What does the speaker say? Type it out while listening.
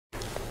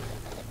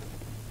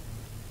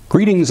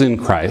Greetings in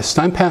Christ.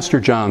 I'm Pastor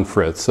John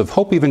Fritz of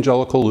Hope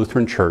Evangelical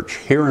Lutheran Church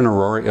here in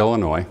Aurora,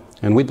 Illinois,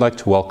 and we'd like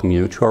to welcome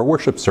you to our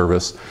worship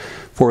service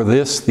for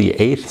this, the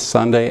 8th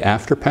Sunday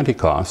after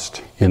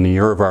Pentecost in the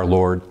year of our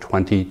Lord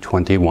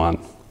 2021.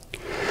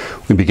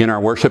 We begin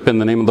our worship in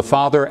the name of the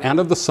Father, and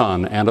of the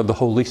Son, and of the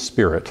Holy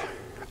Spirit.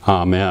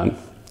 Amen.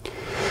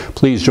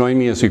 Please join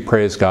me as we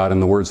praise God in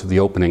the words of the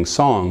opening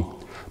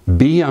song,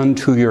 "Be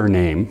unto your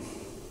name."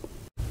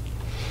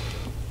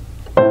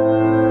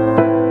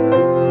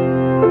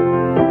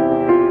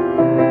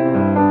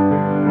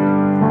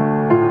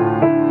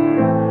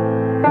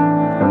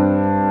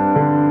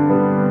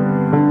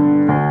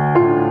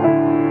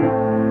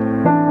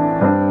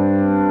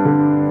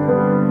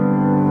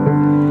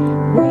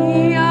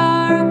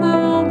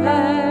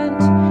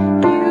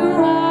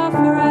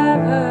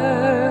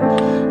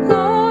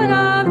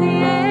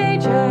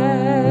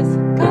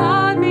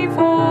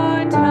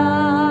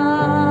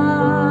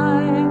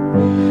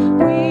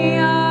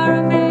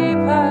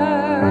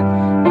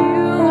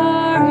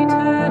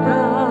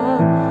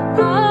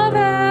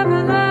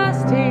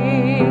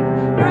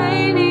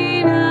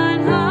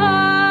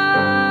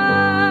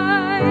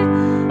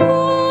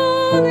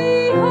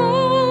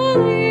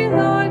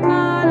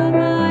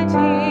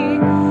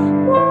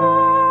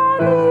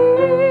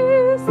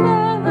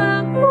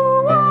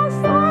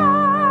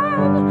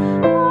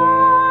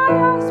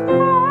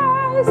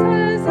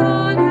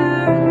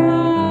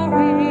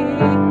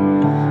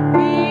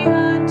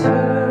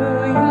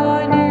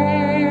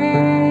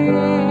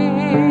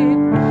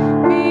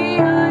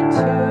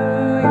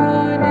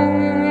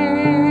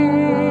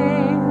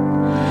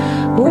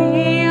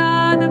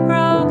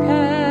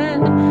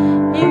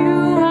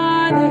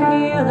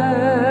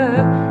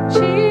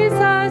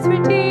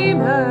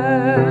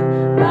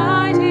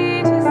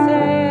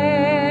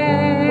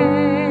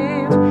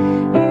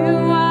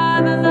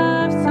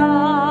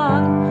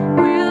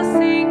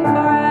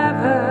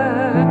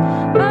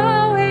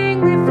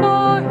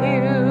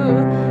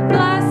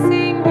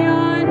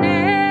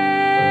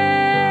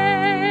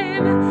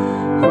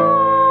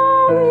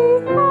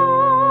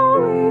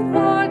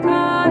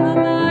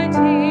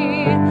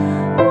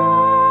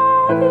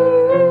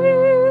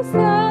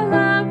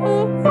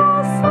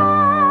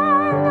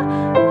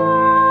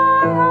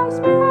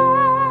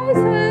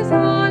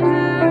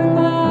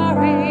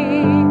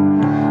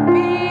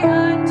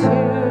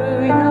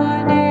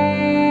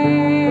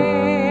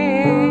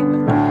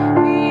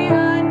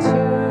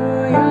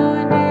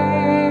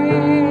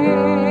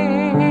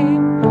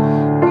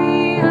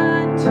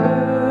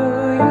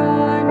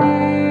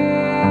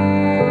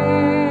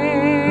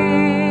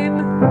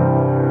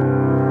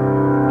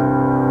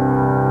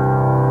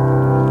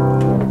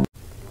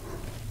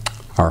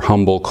 Our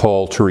humble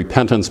call to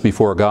repentance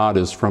before God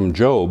is from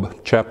Job,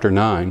 chapter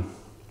 9.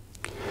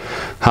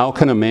 How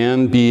can a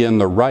man be in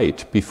the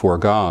right before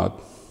God?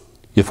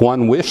 If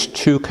one wished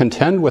to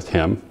contend with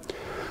him,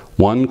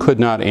 one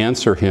could not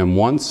answer him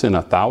once in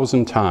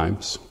 1,000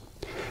 times.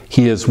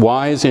 He is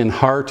wise in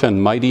heart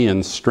and mighty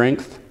in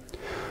strength.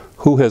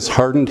 Who has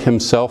hardened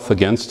himself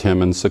against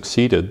him and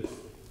succeeded?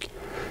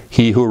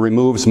 He who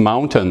removes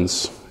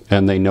mountains,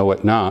 and they know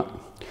it not.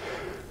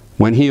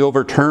 When he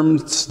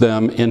overturns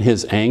them in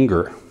his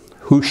anger,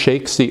 who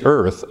shakes the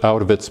earth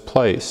out of its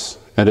place,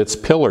 and its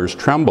pillars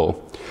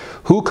tremble?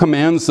 Who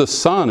commands the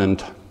sun,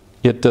 and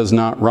it does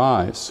not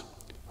rise?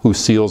 Who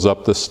seals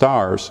up the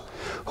stars?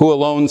 Who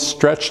alone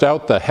stretched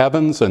out the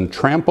heavens and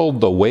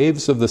trampled the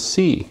waves of the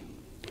sea?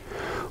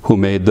 Who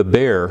made the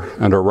Bear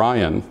and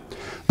Orion,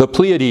 the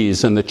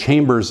Pleiades and the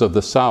chambers of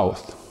the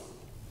south?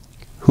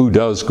 Who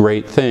does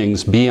great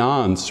things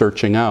beyond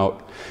searching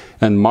out,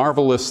 and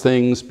marvelous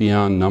things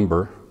beyond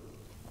number?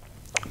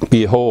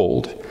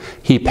 Behold,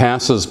 he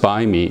passes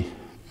by me,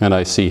 and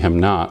I see him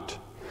not.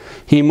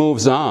 He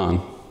moves on,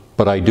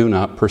 but I do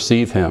not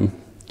perceive him.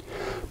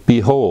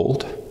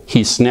 Behold,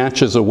 he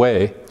snatches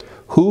away.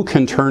 Who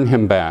can turn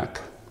him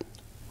back?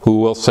 Who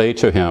will say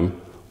to him,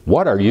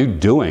 "What are you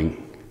doing?"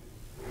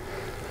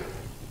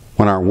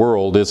 When our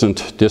world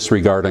isn't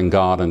disregarding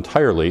God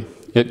entirely,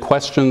 it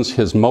questions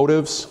his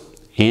motives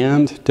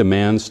and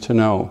demands to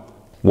know,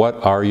 what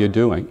are you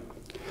doing?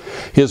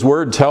 His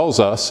word tells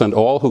us, and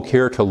all who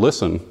care to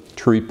listen,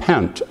 to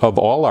repent of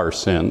all our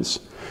sins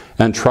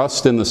and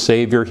trust in the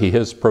Savior he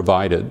has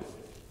provided.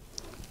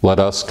 Let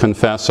us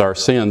confess our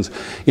sins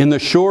in the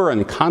sure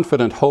and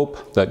confident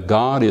hope that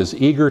God is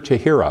eager to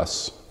hear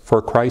us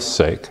for Christ's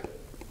sake.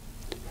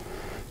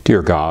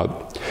 Dear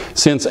God,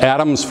 since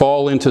Adam's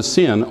fall into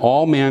sin,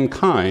 all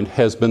mankind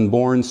has been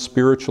born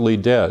spiritually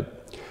dead,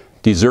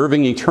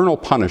 deserving eternal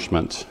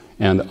punishment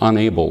and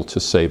unable to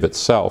save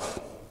itself.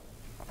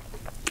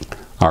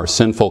 Our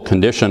sinful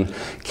condition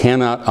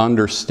cannot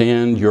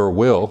understand your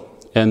will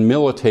and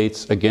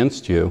militates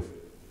against you.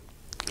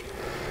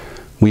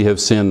 We have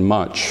sinned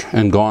much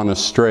and gone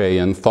astray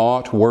in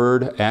thought,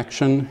 word,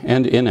 action,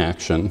 and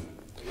inaction.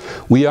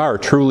 We are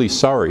truly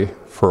sorry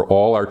for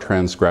all our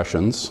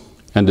transgressions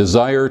and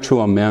desire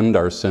to amend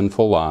our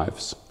sinful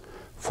lives.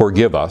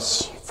 Forgive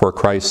us for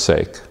Christ's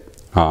sake.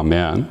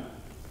 Amen.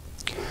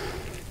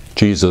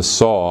 Jesus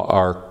saw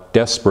our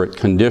desperate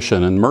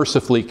condition and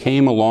mercifully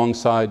came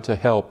alongside to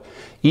help,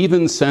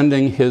 even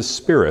sending His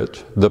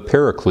Spirit, the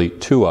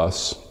Paraclete, to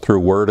us through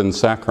Word and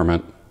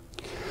Sacrament.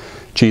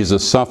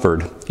 Jesus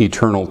suffered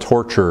eternal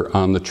torture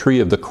on the tree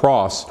of the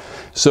cross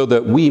so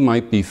that we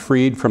might be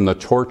freed from the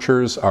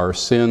tortures our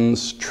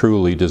sins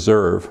truly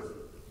deserve.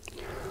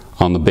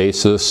 On the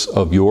basis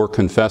of your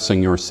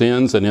confessing your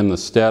sins and in the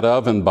stead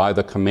of and by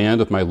the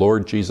command of my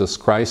Lord Jesus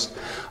Christ,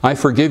 I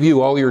forgive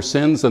you all your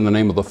sins in the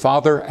name of the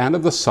Father and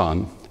of the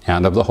Son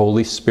and of the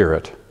Holy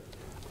Spirit.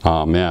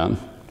 Amen.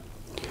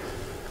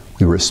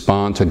 We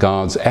respond to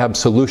God's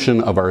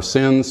absolution of our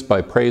sins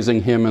by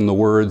praising Him in the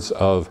words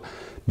of,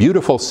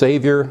 "Beautiful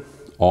Savior,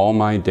 all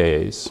my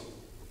days."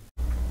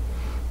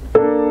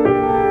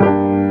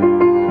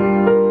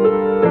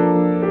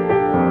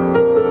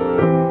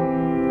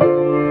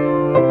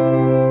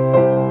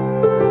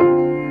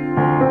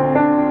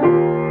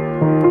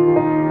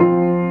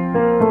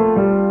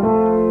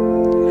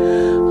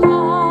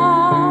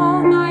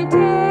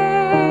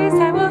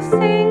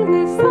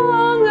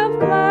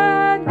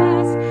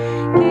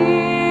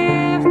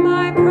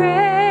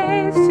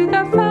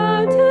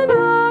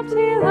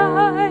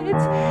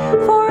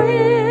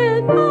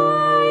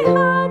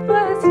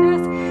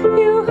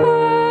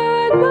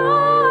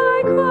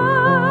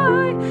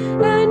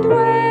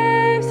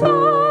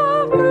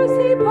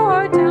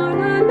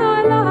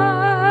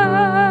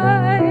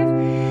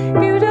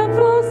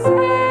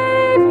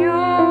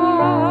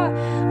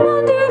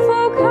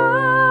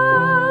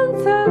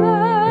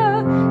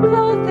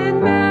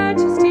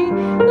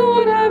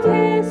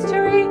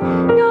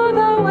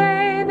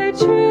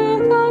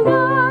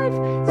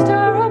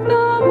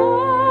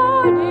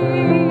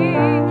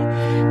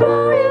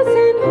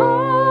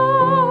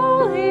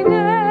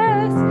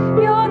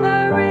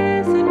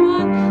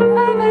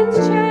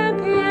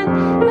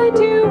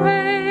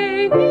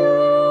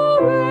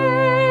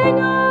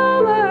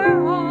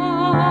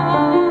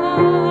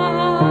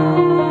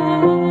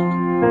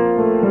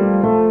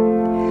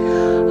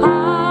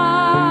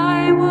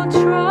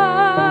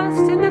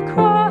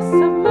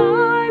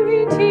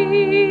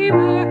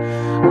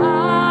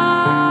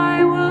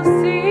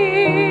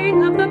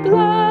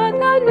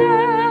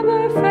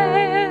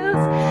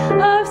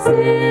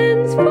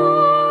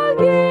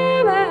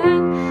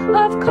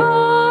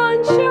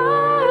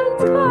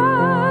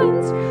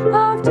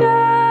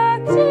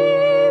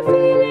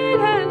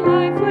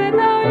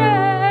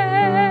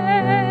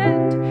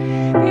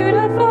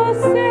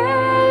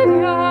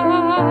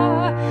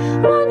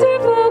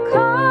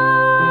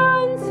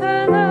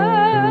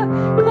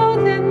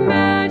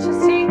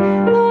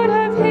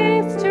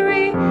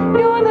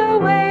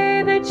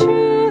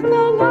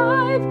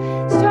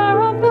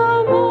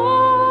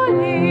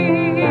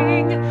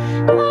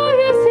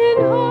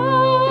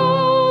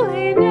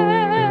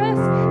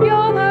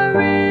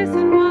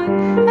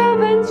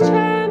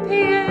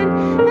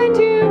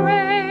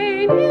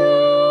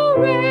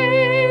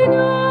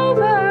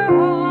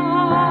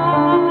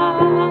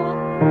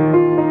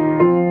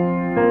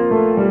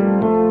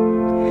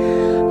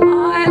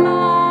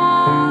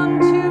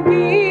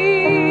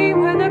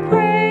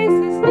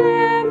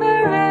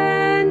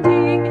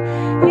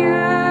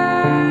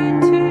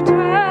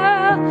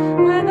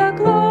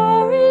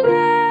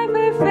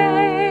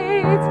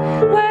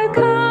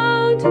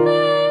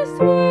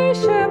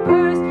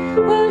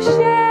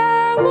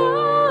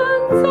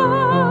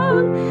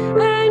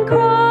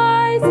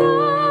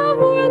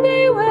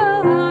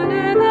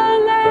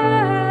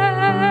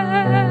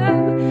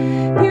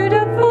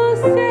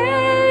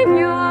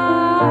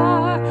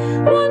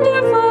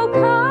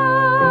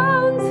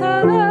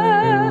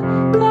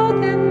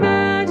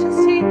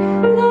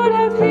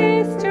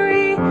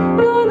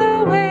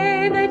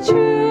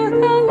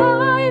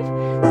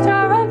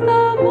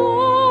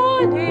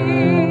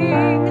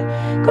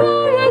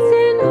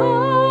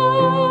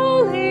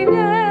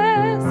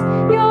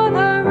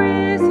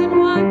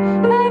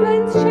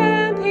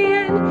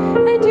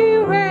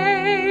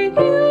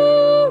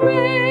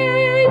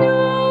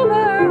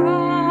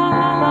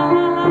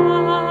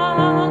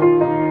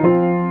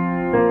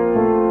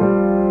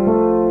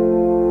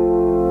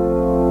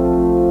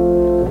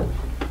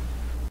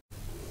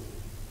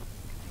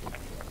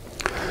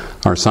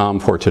 Our psalm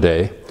for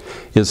today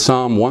is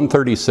Psalm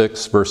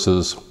 136,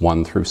 verses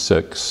 1 through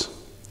 6.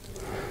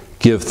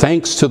 Give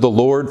thanks to the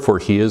Lord, for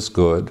He is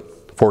good,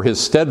 for His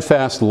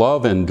steadfast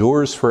love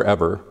endures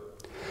forever.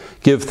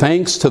 Give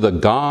thanks to the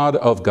God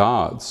of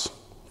gods,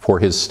 for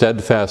His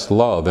steadfast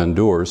love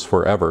endures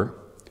forever.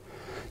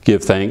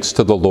 Give thanks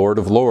to the Lord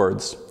of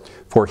lords,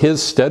 for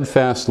His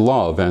steadfast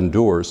love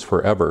endures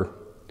forever.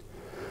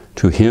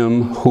 To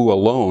Him who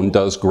alone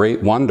does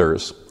great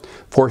wonders,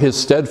 for His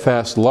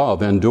steadfast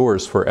love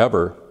endures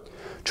forever.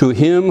 To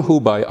Him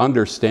who by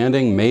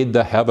understanding made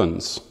the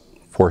heavens,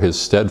 for His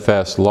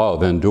steadfast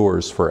love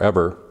endures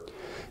forever.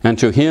 And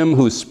to Him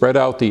who spread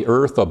out the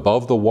earth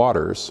above the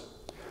waters,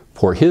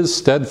 for His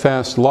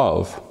steadfast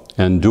love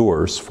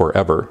endures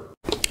forever.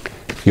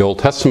 The Old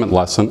Testament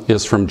lesson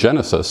is from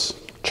Genesis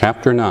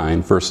chapter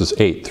 9, verses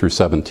 8 through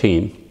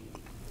 17.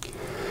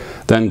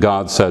 Then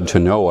God said to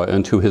Noah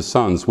and to his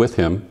sons with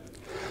him,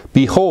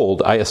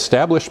 Behold, I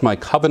establish my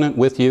covenant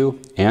with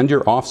you and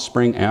your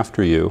offspring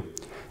after you,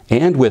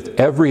 and with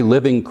every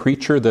living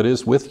creature that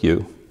is with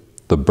you,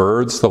 the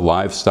birds, the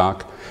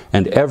livestock,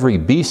 and every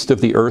beast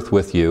of the earth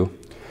with you,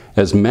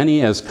 as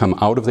many as come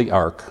out of the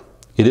ark.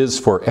 It is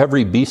for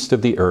every beast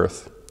of the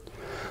earth.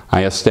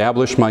 I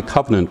establish my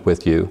covenant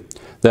with you,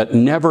 that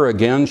never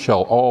again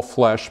shall all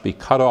flesh be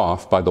cut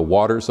off by the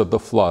waters of the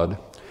flood,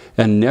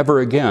 and never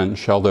again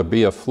shall there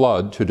be a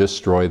flood to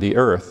destroy the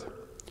earth.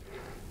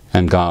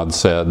 And God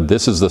said,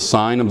 This is the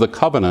sign of the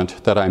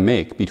covenant that I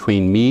make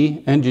between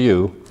me and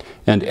you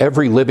and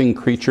every living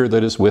creature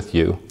that is with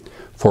you,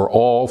 for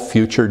all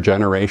future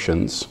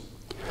generations.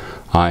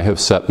 I have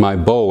set my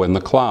bow in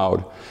the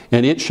cloud,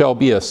 and it shall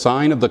be a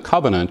sign of the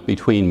covenant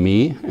between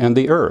me and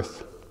the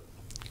earth.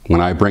 When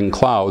I bring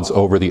clouds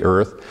over the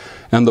earth,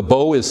 and the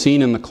bow is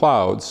seen in the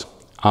clouds,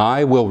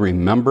 I will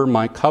remember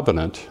my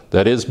covenant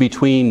that is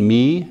between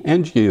me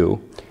and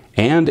you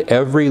and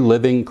every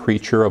living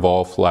creature of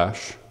all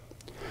flesh.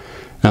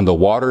 And the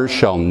waters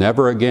shall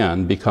never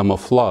again become a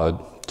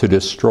flood to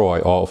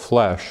destroy all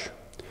flesh.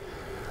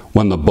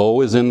 When the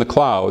bow is in the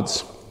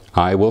clouds,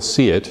 I will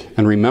see it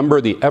and remember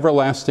the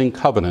everlasting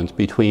covenant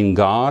between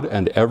God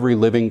and every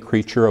living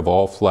creature of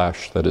all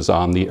flesh that is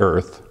on the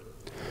earth.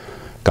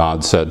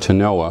 God said to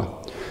Noah,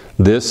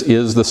 This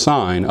is the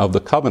sign of the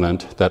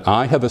covenant that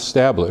I have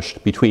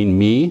established between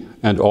me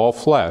and all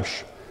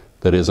flesh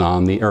that is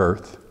on the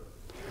earth.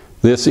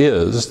 This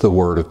is the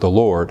word of the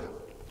Lord.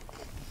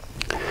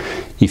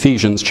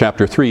 Ephesians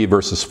chapter 3,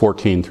 verses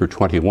 14 through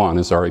 21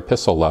 is our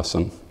epistle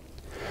lesson.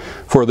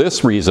 For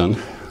this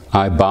reason,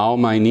 I bow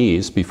my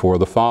knees before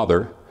the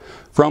Father,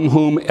 from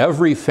whom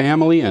every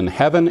family in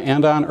heaven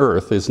and on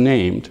earth is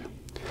named,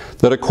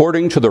 that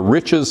according to the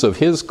riches of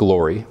his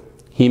glory,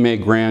 he may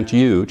grant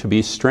you to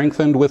be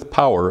strengthened with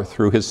power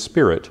through his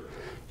Spirit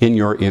in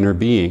your inner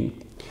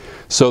being,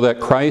 so that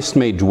Christ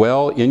may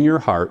dwell in your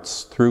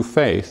hearts through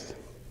faith,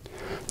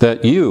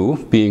 that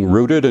you, being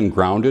rooted and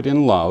grounded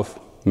in love,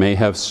 may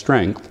have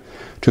strength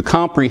to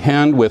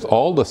comprehend with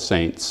all the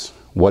saints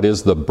what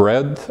is the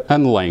breadth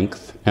and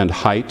length and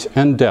height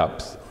and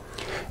depth,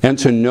 and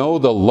to know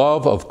the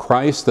love of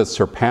Christ that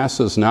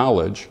surpasses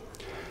knowledge,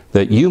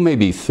 that you may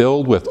be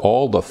filled with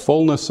all the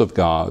fullness of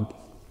God.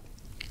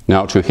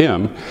 Now to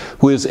him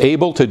who is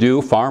able to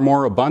do far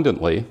more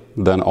abundantly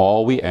than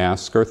all we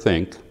ask or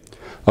think,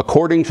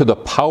 according to the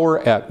power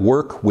at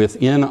work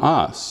within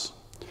us,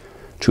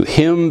 to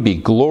him be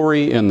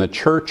glory in the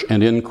church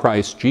and in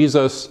Christ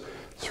Jesus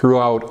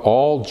throughout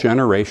all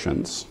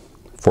generations,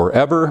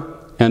 forever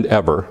and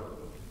ever.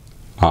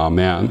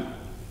 Amen.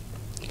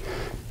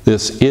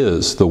 This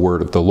is the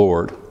word of the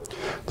Lord.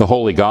 The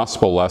Holy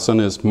Gospel lesson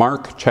is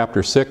Mark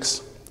chapter 6,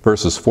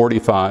 verses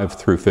 45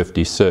 through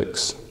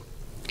 56.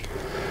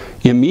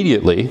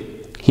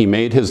 Immediately, he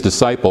made his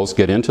disciples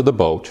get into the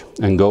boat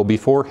and go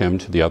before him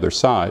to the other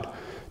side,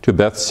 to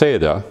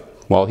Bethsaida,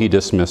 while he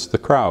dismissed the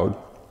crowd.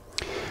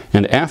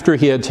 And after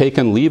he had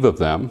taken leave of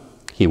them,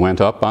 he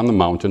went up on the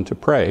mountain to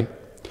pray.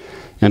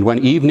 And when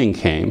evening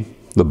came,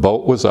 the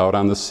boat was out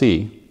on the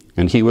sea,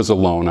 and he was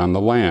alone on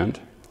the land.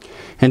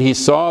 And he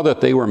saw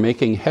that they were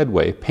making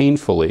headway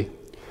painfully,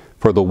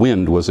 for the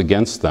wind was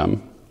against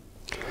them.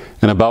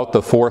 And about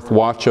the 4th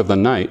watch of the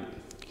night,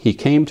 he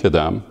came to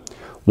them,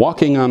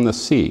 walking on the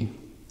sea.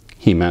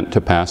 He meant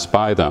to pass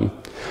by them.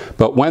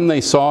 But when they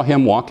saw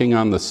him walking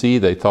on the sea,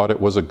 they thought it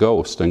was a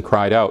ghost, and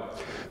cried out,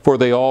 for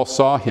they all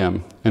saw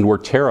him and were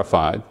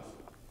terrified.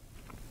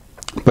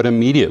 But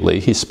immediately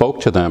he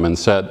spoke to them and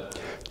said,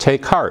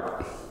 Take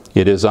heart,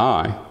 it is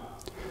I.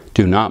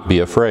 Do not be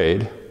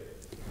afraid.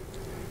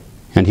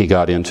 And he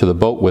got into the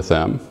boat with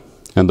them,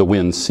 and the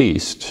wind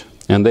ceased,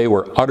 and they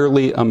were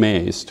utterly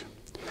amazed.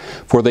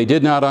 For they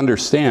did not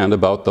understand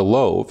about the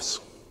loaves,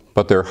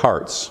 but their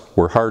hearts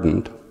were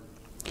hardened.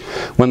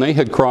 When they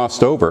had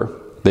crossed over,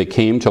 they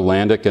came to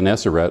land at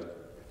Gennesaret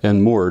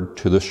and moored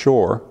to the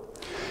shore.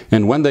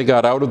 And when they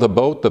got out of the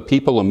boat, the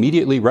people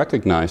immediately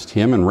recognized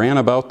him and ran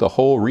about the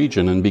whole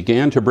region and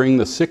began to bring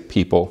the sick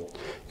people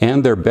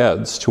and their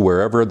beds to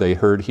wherever they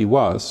heard he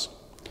was.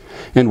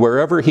 And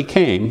wherever he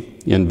came,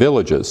 in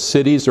villages,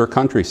 cities, or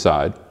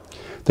countryside,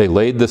 they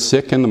laid the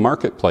sick in the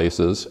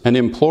marketplaces and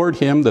implored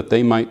him that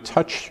they might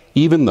touch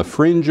even the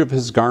fringe of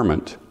his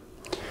garment.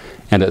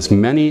 And as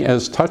many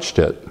as touched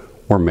it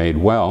were made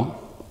well.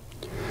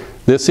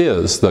 This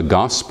is the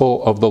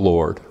gospel of the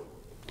Lord.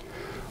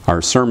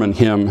 Our sermon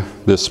hymn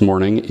this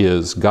morning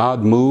is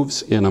God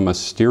Moves in a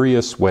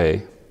Mysterious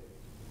Way.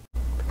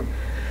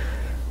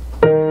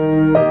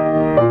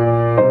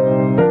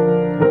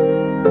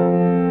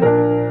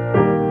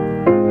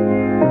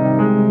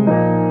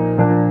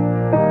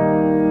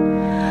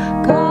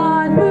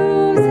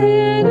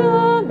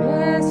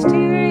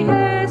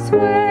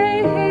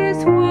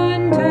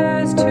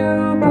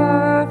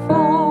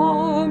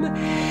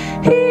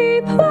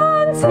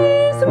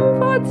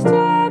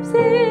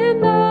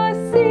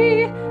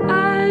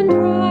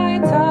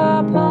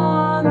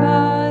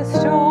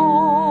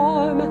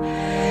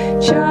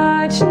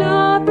 Judge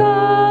not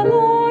the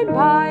Lord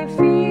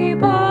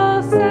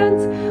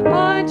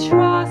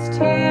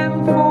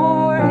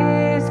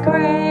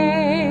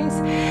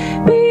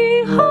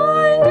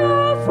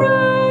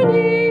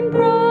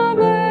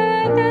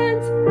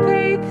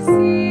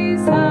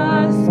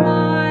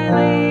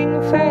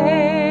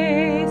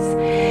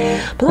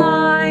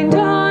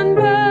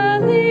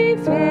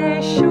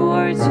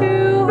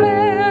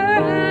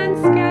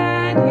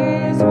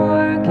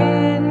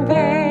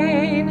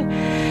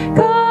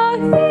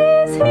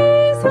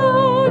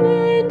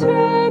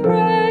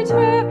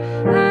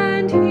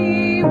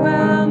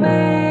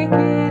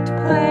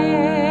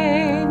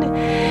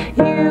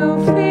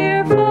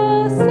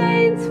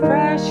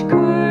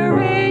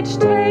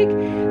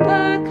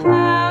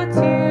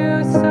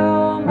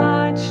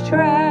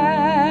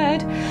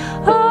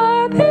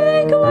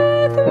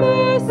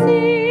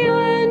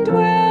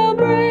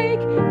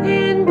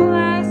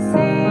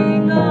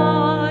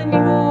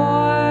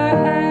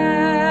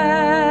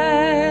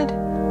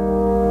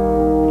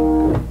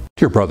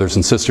Dear brothers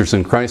and sisters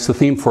in Christ, the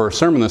theme for our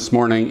sermon this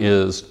morning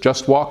is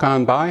Just Walk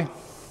On By,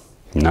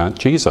 Not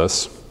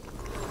Jesus.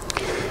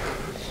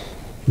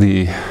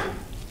 The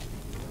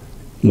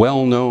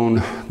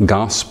well-known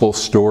gospel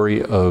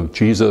story of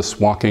Jesus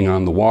walking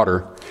on the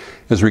water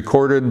is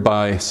recorded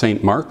by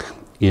St. Mark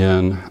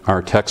in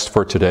our text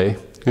for today,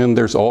 and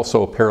there's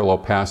also a parallel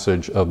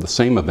passage of the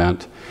same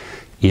event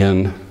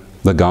in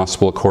the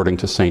Gospel according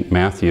to St.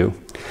 Matthew.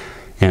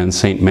 And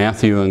St.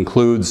 Matthew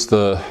includes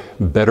the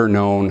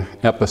better-known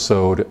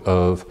episode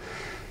of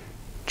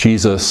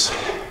Jesus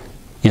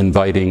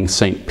inviting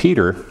St.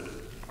 Peter,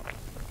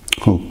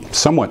 who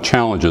somewhat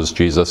challenges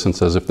Jesus and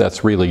says, if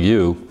that's really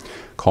you,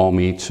 call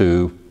me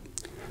to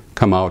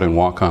come out and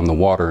walk on the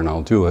water and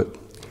I'll do it.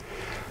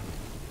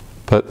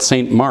 But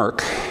St.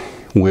 Mark,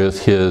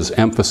 with his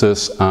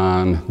emphasis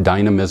on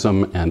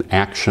dynamism and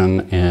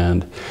action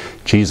and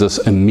Jesus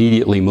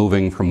immediately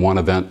moving from one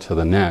event to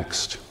the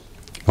next,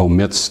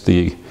 omits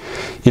the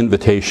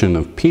invitation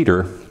of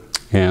Peter,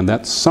 and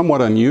that's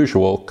somewhat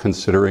unusual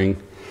considering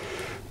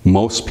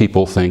most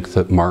people think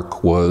that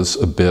Mark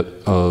was a bit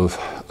of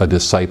a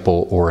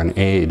disciple or an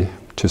aide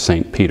to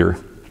St. Peter.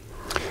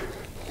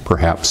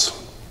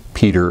 Perhaps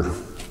Peter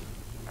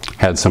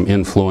had some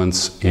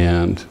influence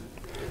and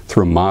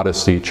through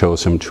modesty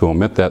chose him to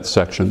omit that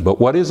section. But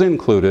what is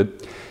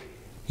included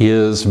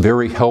is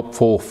very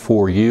helpful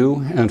for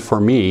you and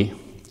for me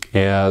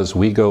as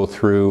we go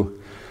through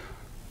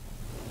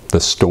the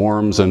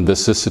storms and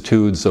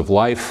vicissitudes of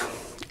life.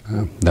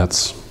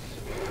 That's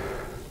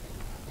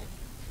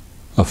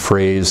a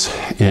phrase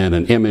and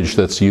an image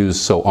that's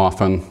used so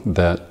often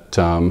that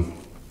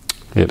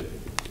it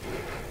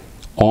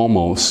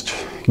almost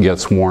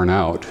gets worn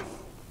out.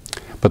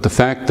 But the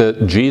fact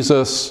that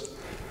Jesus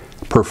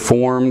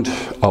performed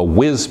a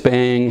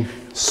whiz-bang,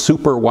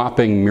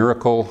 super-whopping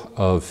miracle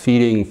of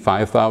feeding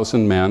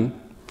 5,000 men,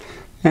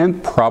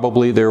 and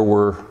probably there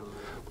were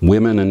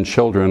women and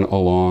children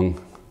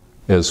along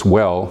as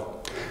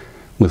well,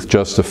 with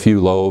just a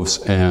few loaves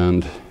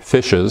and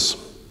fishes.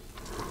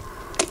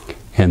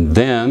 And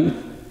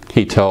then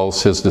he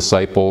tells his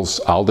disciples,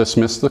 I'll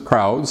dismiss the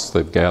crowds.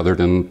 They've gathered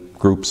in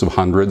groups of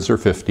hundreds or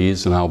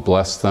 50s, and I'll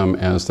bless them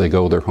as they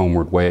go their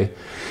homeward way.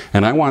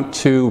 And I want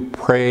to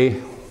pray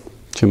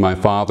to my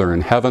Father in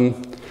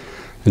heaven.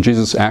 And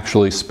Jesus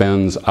actually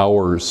spends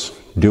hours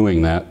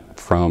doing that,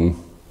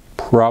 from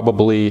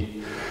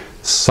probably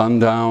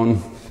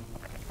sundown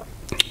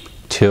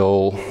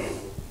till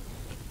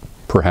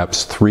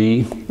perhaps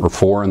 3 or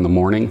 4 in the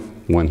morning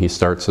when he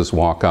starts his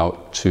walk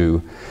out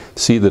to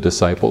see the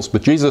disciples.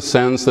 But Jesus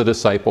sends the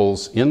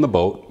disciples in the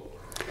boat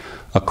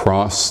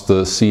across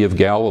the Sea of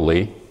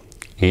Galilee,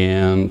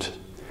 and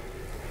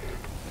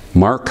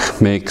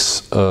Mark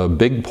makes a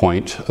big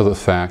point of the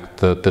fact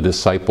that the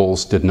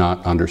disciples did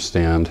not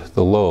understand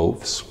the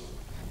loaves.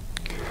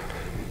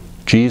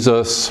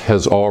 Jesus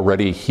has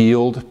already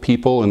healed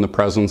people in the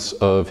presence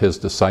of his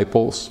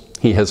disciples.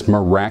 He has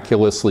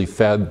miraculously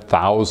fed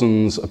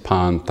thousands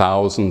upon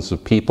thousands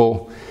of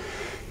people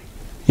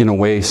in a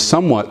way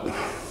somewhat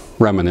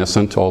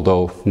reminiscent,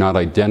 although not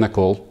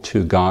identical,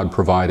 to God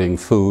providing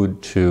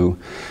food to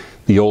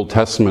the Old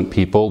Testament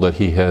people that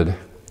he had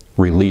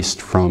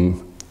released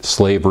from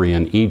slavery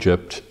in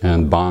Egypt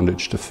and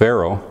bondage to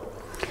Pharaoh,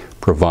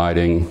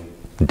 providing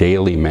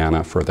daily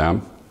manna for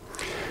them.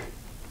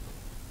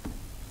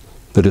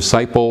 The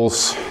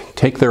disciples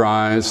take their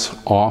eyes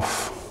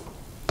off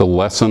the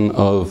lesson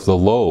of the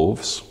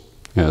loaves,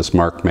 as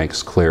Mark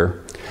makes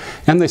clear,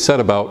 and they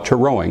set about to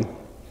rowing.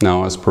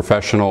 Now, as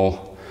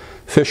professional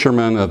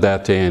fishermen of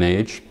that day and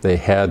age, they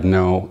had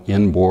no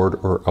inboard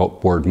or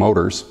outboard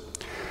motors.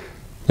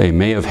 They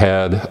may have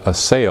had a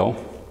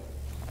sail,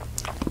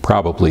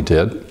 probably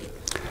did,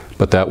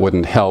 but that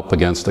wouldn't help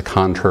against a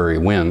contrary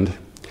wind,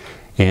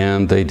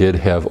 and they did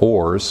have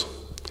oars.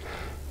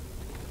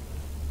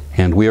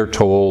 And we are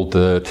told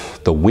that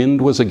the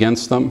wind was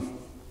against them.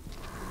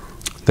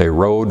 They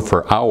rowed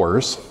for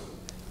hours,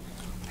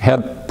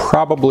 had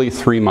probably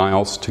 3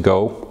 miles to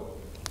go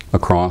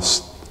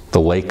across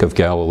the Lake of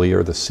Galilee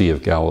or the Sea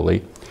of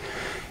Galilee.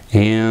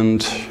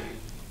 And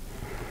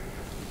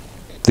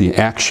the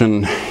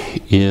action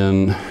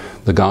in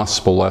the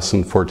gospel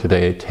lesson for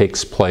today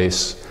takes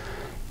place,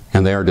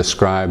 and they are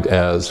described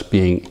as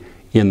being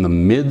in the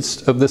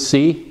midst of the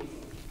sea.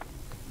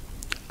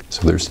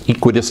 So there's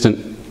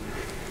equidistant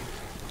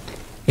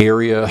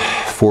area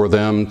for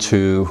them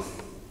to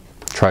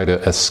try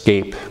to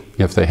escape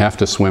if they have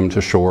to swim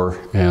to shore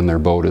and their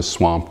boat is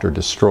swamped or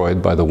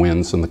destroyed by the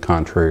winds and the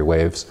contrary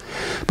waves.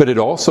 But it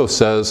also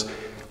says,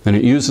 and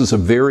it uses a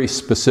very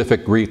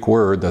specific Greek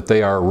word, that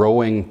they are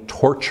rowing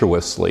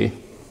tortuously.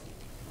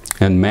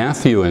 And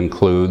Matthew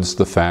includes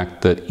the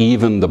fact that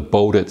even the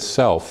boat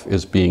itself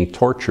is being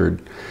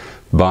tortured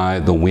by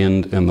the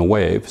wind and the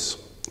waves.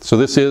 So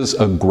this is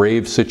a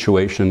grave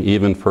situation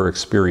even for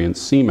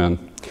experienced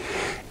seamen.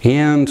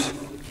 And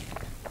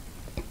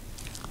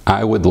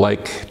I would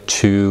like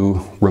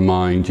to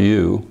remind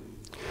you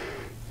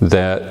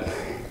that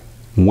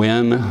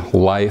when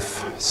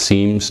life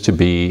seems to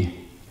be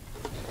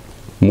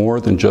more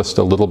than just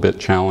a little bit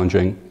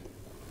challenging,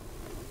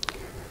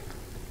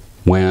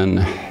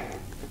 when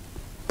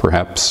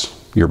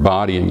perhaps your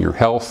body and your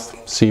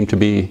health seem to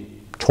be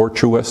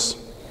tortuous,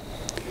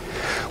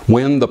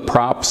 when the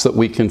props that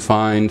we can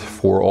find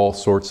for all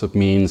sorts of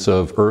means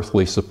of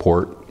earthly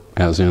support,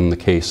 as in the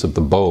case of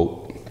the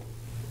boat,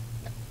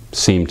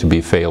 seem to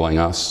be failing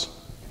us,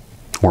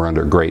 or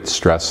under great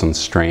stress and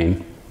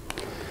strain,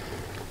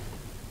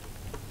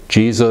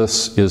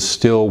 Jesus is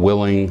still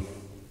willing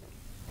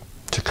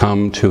to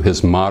come to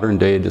his modern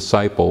day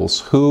disciples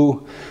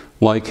who,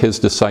 like his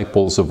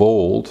disciples of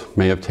old,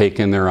 may have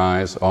taken their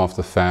eyes off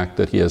the fact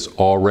that he has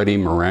already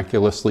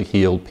miraculously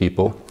healed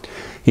people.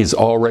 He's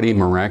already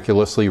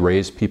miraculously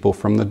raised people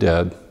from the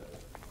dead.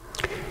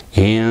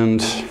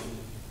 And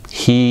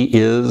he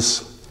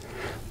is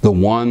the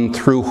one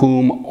through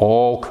whom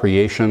all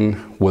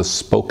creation was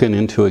spoken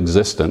into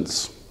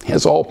existence. He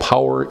has all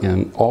power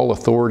and all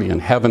authority in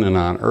heaven and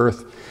on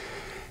earth.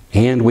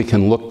 And we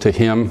can look to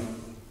him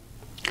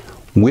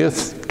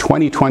with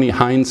 20/20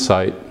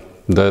 hindsight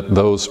that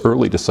those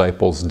early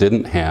disciples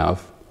didn't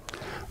have,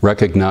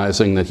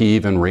 recognizing that he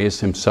even raised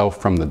himself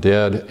from the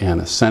dead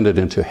and ascended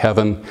into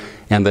heaven,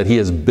 and that he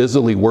is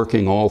busily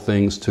working all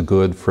things to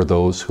good for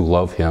those who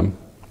love him.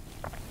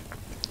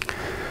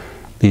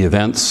 The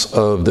events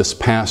of this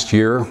past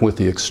year, with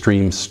the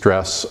extreme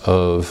stress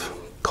of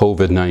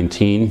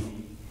COVID-19,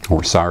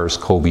 or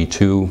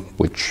SARS-CoV-2,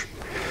 which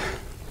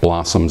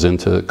blossoms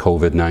into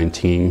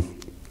COVID-19,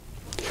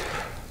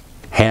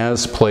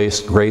 has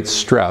placed great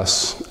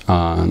stress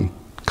on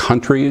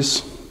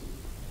countries,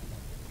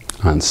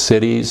 on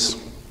cities,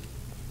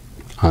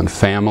 on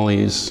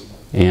families,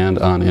 and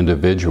on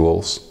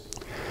individuals.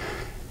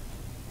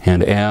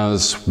 And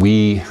as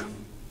we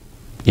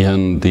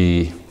in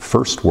the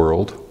first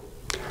world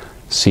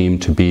seem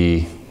to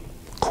be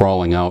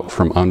crawling out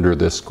from under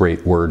this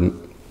great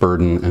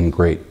burden and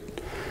great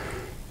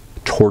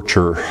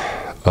torture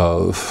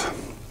of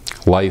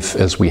life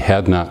as we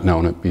had not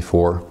known it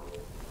before,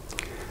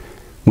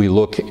 we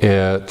look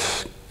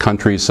at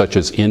countries such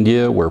as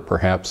India, where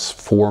perhaps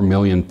 4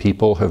 million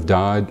people have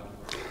died,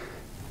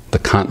 the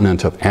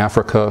continent of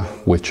Africa,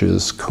 which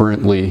is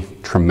currently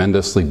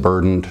tremendously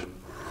burdened,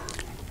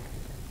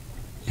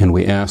 and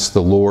we ask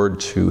the Lord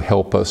to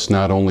help us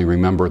not only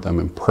remember them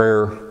in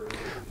prayer,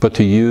 but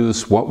to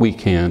use what we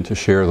can to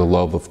share the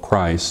love of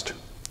Christ,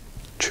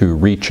 to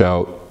reach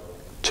out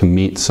to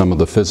meet some of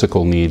the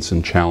physical needs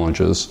and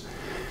challenges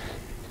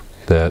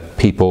that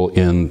people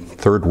in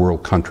third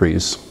world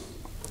countries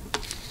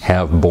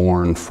have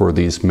borne for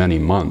these many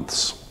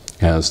months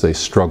as they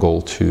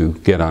struggle to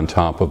get on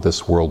top of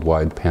this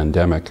worldwide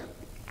pandemic.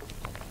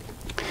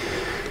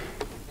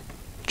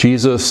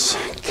 Jesus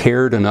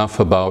cared enough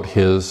about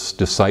his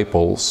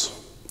disciples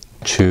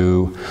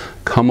to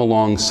come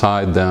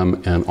alongside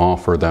them and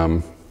offer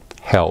them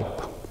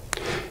help.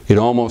 It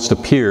almost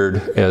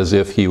appeared as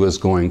if he was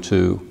going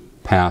to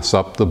pass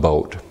up the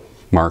boat.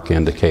 Mark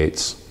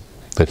indicates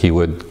that he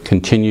would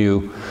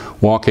continue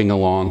walking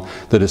along.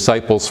 The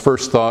disciples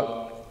first thought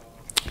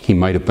he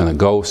might have been a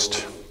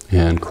ghost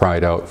and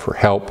cried out for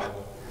help.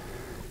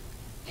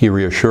 He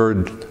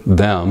reassured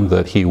them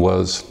that he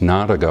was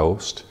not a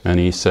ghost, and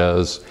he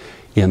says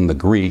in the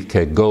Greek,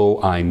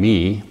 ego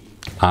eimi,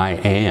 I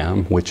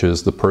am, which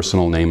is the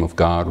personal name of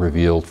God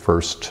revealed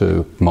first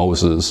to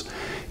Moses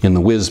in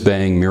the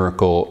whiz-bang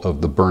miracle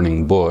of the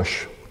burning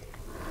bush,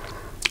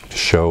 to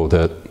show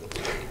that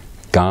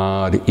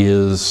God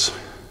is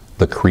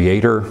the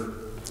creator,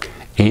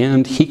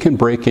 and he can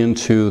break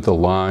into the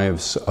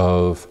lives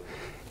of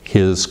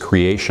his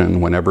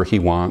creation whenever he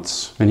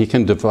wants, and he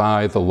can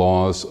defy the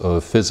laws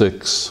of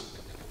physics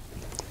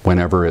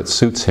whenever it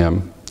suits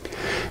him.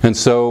 And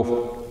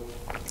so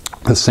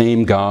the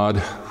same God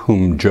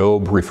whom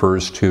Job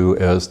refers to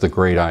as the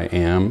great I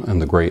am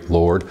and the great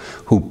Lord,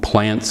 who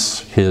plants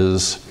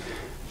his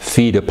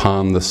feet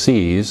upon the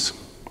seas,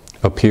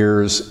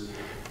 appears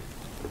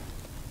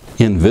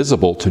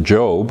invisible to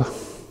Job,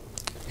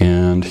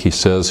 and he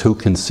says, who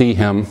can see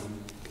him?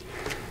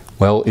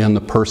 Well, in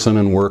the person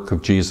and work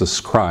of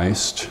Jesus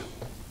Christ,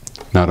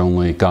 not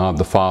only God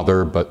the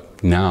Father,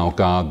 but now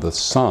God the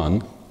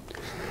Son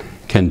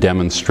can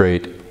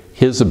demonstrate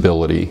his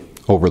ability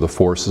over the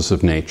forces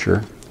of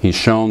nature. He's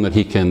shown that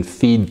he can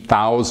feed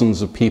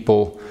thousands of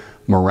people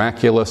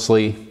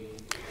miraculously.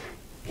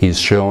 He's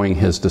showing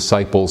his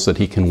disciples that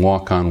he can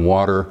walk on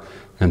water,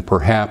 and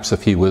perhaps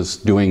if he was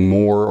doing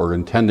more or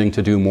intending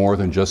to do more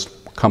than just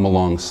come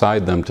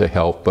alongside them to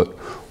help, but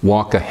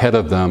walk ahead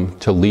of them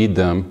to lead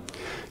them,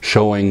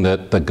 showing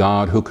that the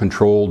God who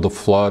controlled the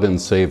flood and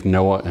saved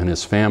Noah and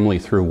his family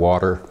through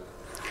water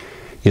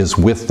is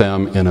with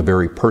them in a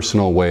very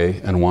personal way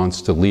and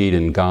wants to lead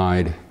and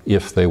guide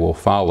if they will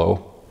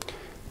follow.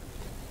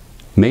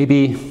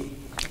 Maybe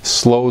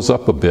slows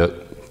up a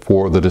bit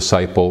for the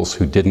disciples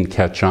who didn't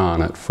catch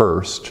on at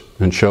first,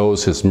 and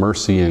shows his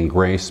mercy and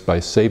grace by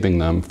saving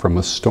them from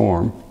a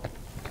storm.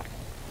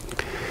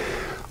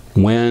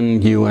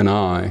 When you and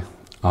I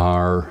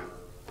are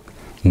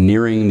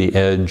nearing the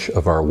edge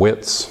of our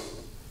wits,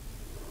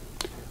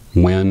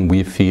 when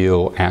we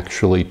feel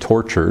actually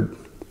tortured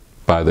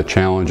by the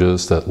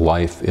challenges that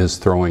life is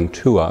throwing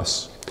to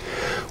us,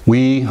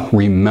 we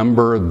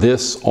remember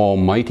this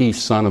almighty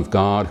Son of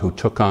God who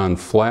took on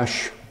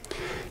flesh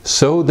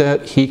so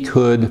that he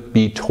could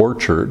be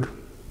tortured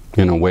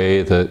in a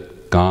way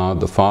that God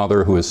the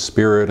Father, who is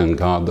Spirit, and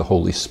God the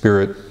Holy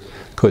Spirit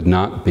could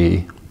not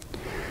be,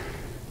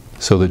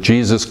 so that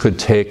Jesus could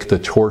take the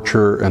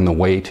torture and the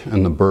weight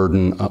and the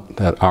burden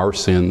that our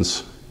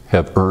sins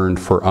have earned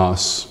for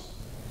us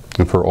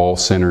and for all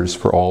sinners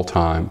for all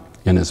time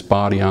in his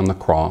body on the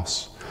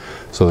cross,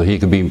 so that he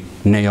could be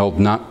nailed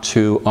not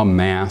to a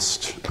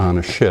mast on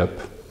a ship,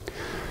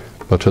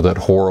 but to that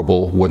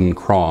horrible wooden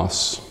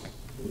cross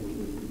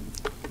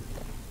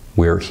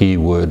where he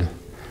would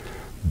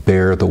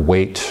bear the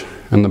weight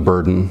and the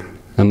burden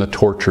and the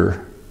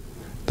torture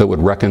that would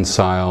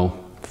reconcile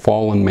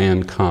fallen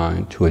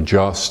mankind to a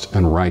just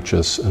and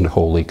righteous and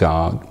holy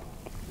God.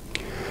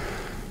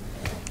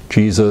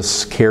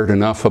 Jesus cared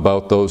enough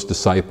about those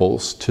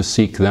disciples to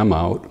seek them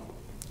out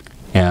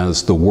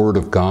as the Word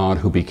of God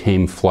who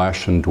became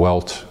flesh and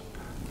dwelt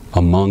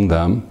among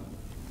them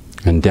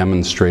and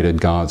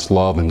demonstrated God's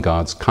love and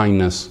God's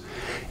kindness.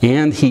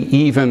 And he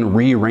even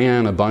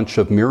reran a bunch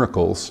of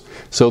miracles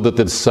so that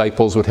the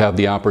disciples would have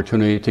the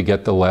opportunity to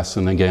get the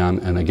lesson again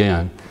and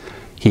again.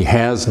 He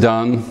has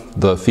done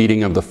the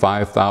feeding of the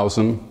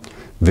 5,000.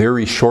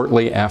 Very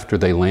shortly after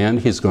they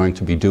land, he's going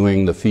to be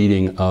doing the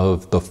feeding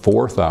of the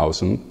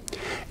 4,000.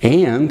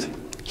 And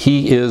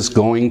he is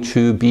going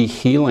to be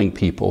healing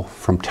people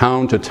from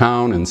town to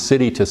town and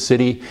city to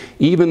city,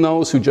 even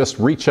those who just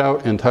reach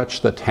out and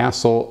touch the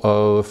tassel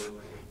of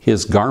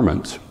his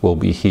garment will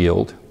be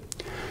healed,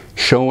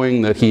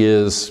 showing that he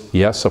is,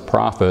 yes, a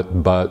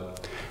prophet,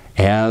 but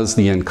as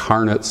the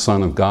incarnate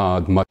Son of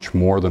God, much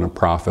more than a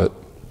prophet.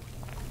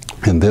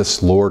 And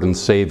this Lord and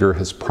Savior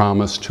has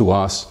promised to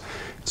us,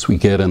 as we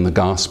get in the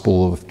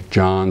Gospel of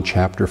John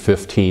chapter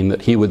 15,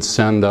 that he would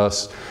send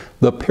us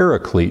the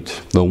Paraclete,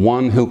 the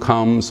one who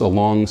comes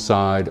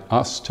alongside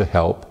us to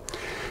help.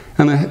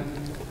 And the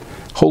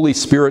Holy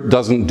Spirit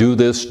doesn't do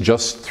this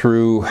just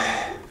through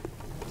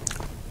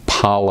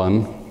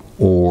pollen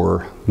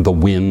or the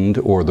wind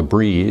or the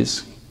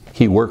breeze.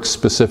 He works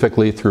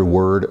specifically through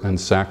Word and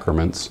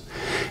Sacraments.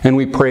 And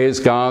we praise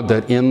God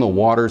that in the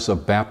waters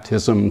of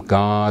baptism,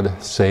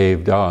 God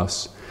saved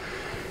us.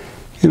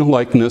 In a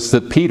likeness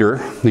that Peter,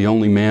 the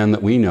only man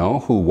that we know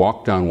who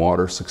walked on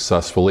water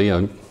successfully,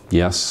 and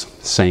yes,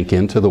 sank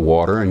into the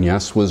water, and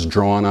yes, was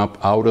drawn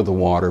up out of the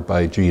water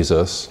by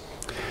Jesus,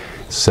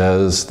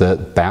 says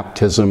that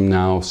baptism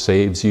now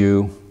saves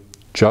you,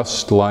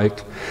 just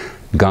like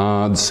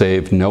God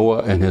saved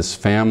Noah and his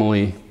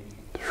family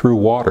through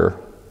water,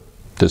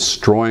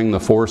 destroying the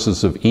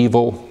forces of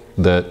evil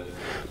that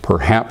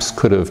perhaps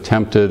could have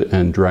tempted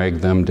and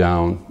dragged them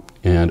down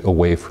and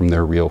away from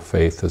their real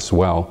faith as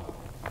well.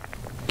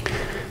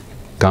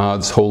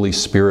 God's Holy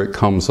Spirit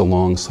comes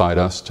alongside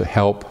us to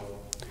help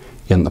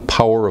in the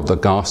power of the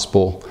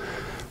gospel,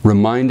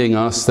 reminding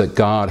us that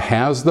God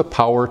has the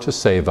power to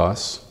save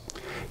us.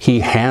 He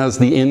has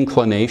the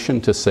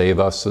inclination to save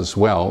us as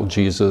well.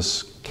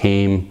 Jesus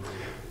came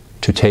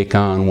to take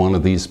on one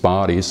of these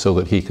bodies so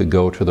that he could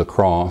go to the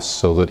cross,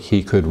 so that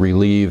he could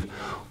relieve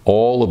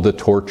all of the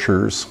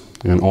tortures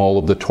and all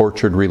of the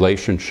tortured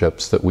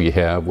relationships that we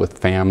have with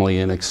family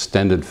and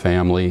extended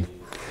family,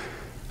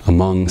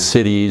 among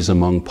cities,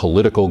 among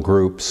political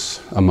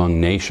groups,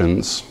 among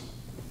nations.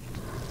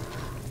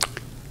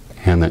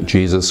 And that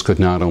Jesus could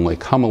not only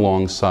come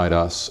alongside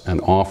us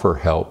and offer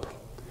help,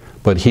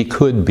 but he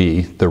could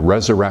be the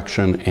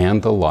resurrection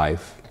and the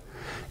life,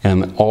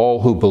 and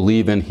all who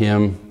believe in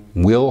him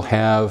will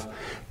have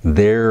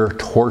their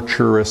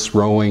torturous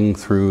rowing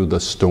through the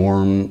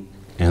storm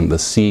and the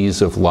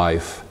seas of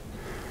life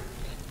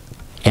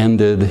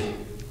ended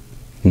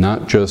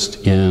not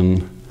just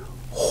in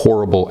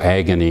horrible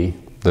agony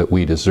that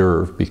we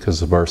deserve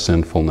because of our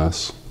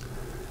sinfulness,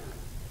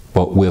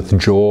 but with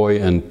joy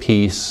and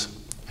peace,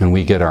 and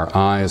we get our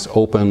eyes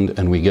opened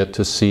and we get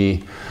to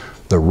see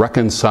the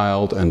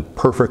reconciled and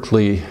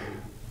perfectly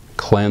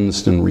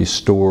cleansed and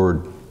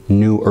restored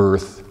new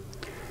earth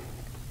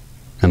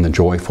and the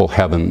joyful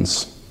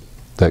heavens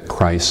that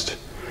Christ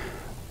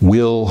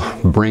will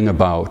bring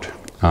about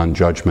on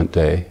Judgment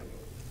Day.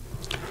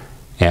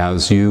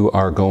 As you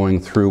are going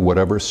through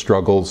whatever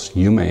struggles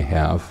you may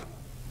have,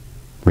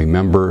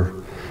 remember,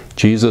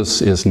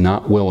 Jesus is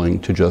not willing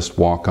to just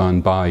walk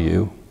on by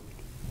you.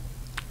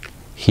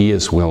 He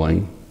is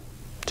willing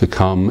to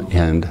come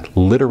and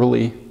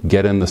literally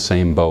get in the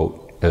same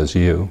boat as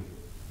you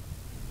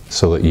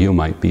so that you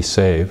might be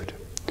saved.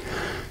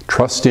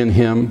 Trust in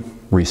him,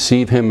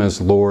 receive him as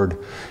Lord,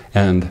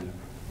 and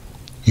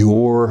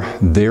your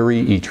very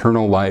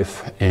eternal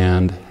life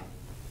and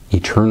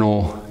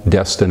eternal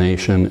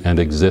destination and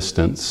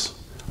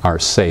existence are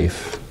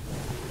safe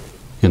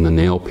in the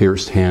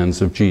nail-pierced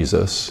hands of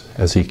Jesus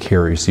as he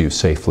carries you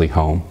safely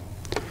home.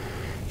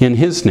 In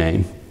his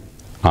name,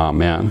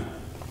 amen.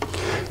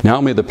 Now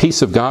may the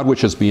peace of God,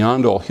 which is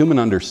beyond all human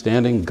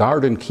understanding,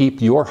 guard and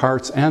keep your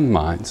hearts and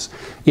minds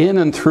in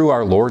and through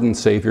our Lord and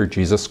Savior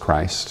Jesus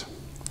Christ.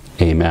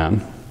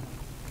 Amen.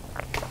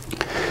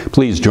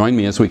 Please join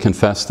me as we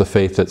confess the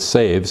faith that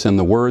saves in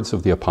the words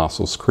of the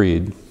Apostles'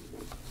 Creed.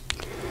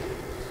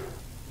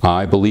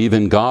 I believe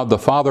in God the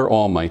Father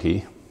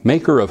Almighty,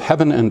 maker of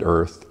heaven and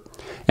earth,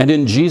 and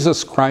in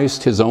Jesus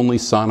Christ, his only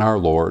Son, our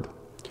Lord,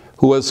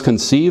 who was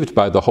conceived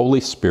by the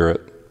Holy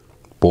Spirit,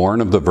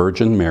 born of the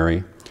Virgin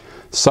Mary,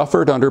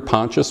 suffered under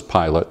Pontius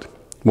Pilate,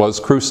 was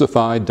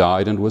crucified,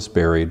 died, and was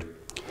buried.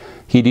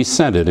 He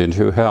descended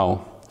into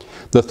hell.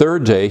 The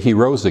third day he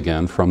rose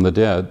again from the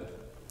dead.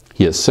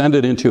 He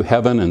ascended into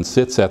heaven and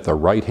sits at the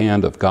right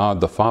hand of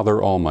God the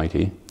Father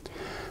Almighty.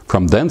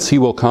 From thence he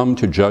will come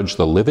to judge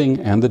the living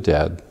and the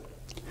dead.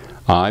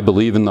 I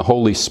believe in the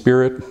Holy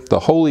Spirit, the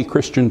holy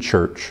Christian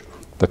Church,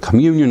 the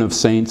communion of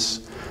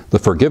saints, the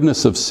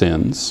forgiveness of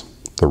sins,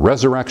 the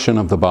resurrection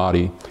of the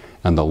body,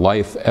 and the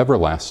life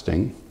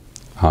everlasting.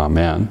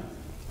 Amen.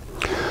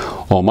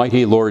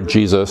 Almighty Lord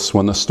Jesus,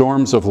 when the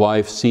storms of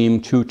life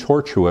seem too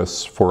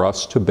tortuous for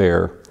us to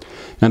bear,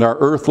 and our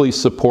earthly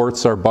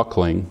supports are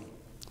buckling,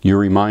 you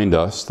remind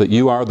us that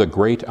you are the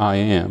great I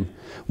Am,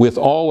 with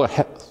all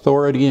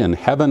authority in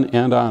heaven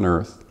and on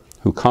earth,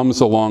 who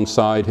comes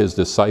alongside his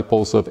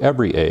disciples of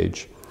every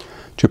age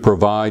to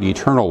provide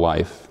eternal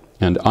life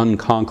and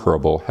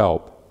unconquerable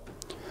help.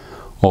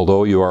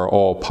 Although you are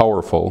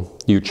all-powerful,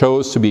 you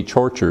chose to be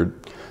tortured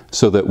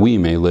so that we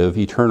may live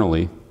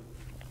eternally.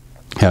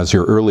 As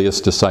your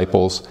earliest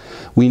disciples,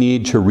 we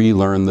need to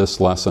relearn this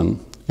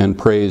lesson and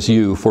praise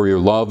you for your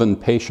love and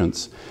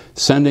patience,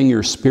 sending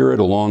your Spirit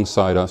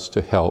alongside us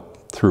to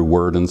help through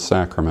Word and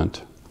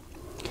Sacrament.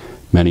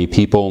 Many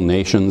people,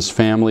 nations,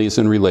 families,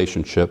 and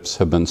relationships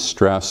have been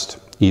stressed,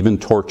 even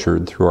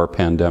tortured through our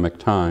pandemic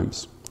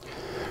times.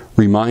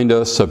 Remind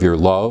us of your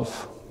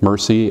love,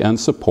 mercy, and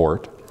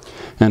support,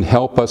 and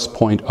help us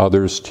point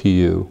others to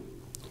you.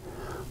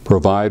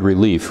 Provide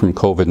relief from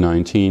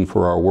COVID-19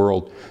 for our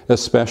world,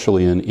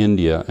 especially in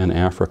India and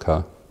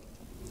Africa.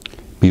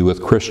 Be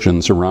with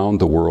Christians around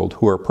the world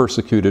who are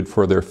persecuted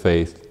for their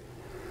faith,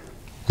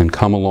 and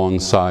come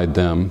alongside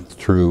them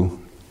through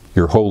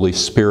your Holy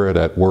Spirit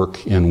at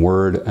work in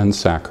word and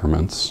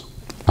sacraments.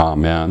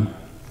 Amen.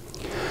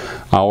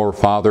 Our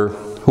Father,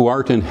 who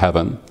art in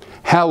heaven,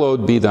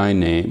 hallowed be thy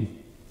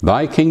name.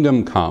 Thy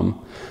kingdom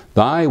come,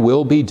 thy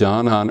will be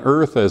done on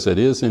earth as it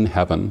is in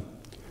heaven.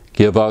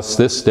 Give us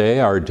this day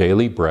our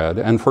daily bread,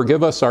 and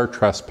forgive us our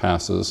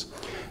trespasses,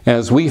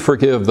 as we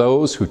forgive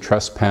those who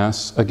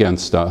trespass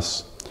against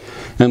us.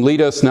 And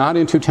lead us not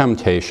into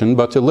temptation,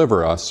 but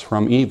deliver us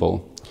from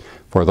evil.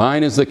 For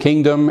thine is the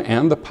kingdom,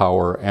 and the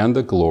power, and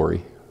the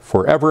glory,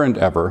 forever and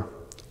ever.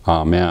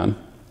 Amen.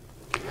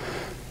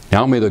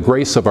 Now may the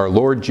grace of our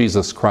Lord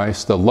Jesus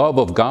Christ, the love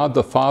of God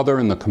the Father,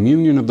 and the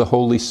communion of the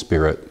Holy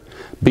Spirit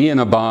be and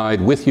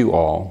abide with you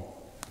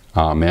all.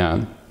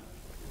 Amen.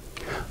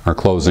 Our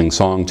closing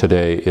song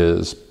today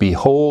is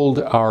Behold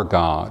Our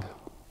God.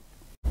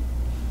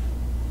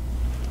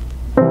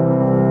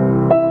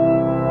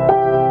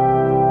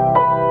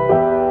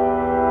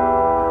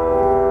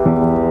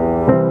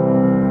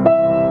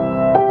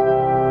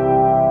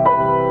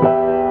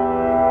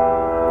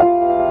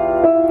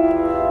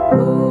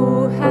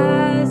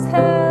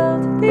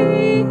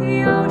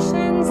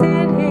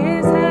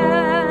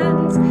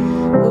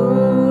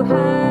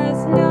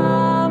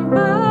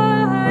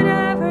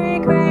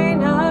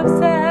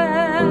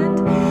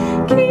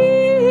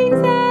 Kings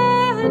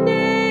and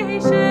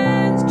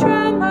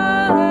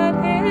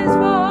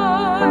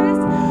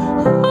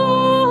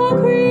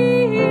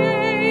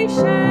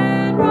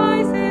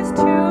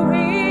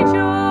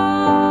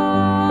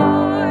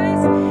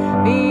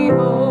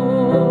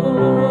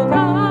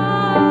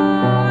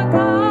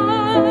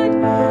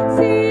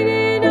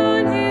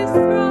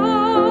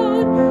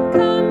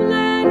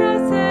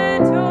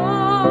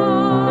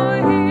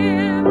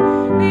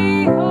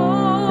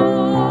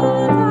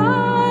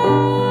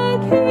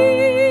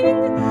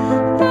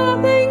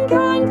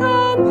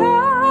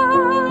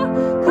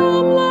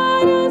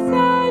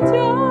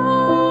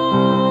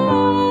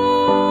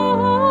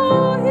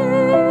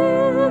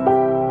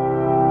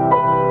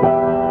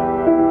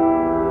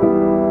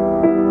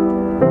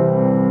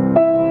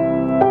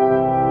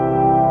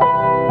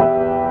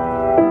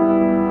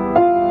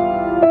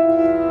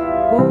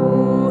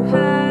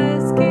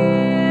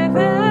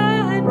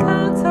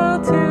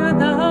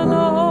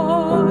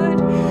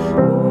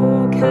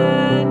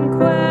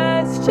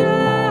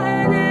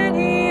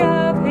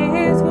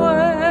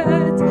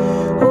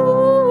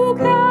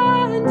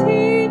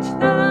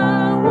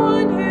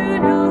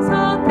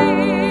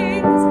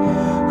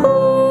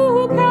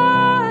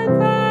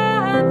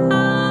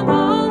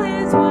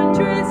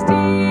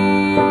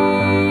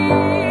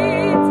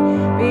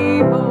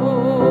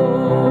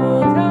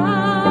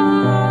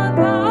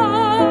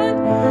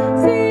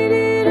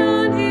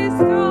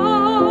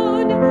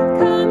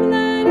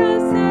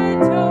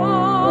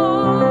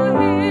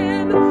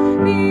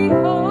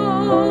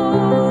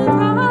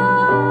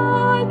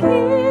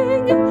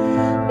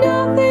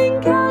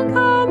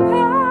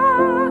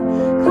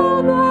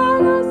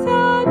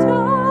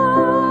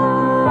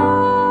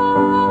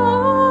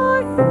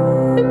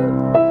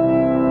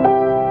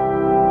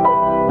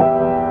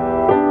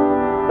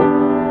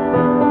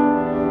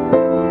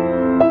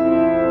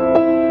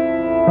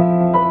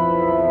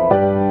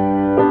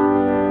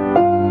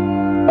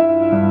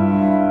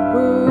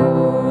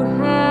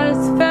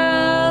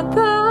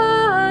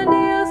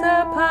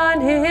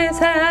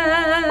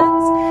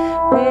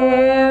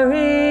There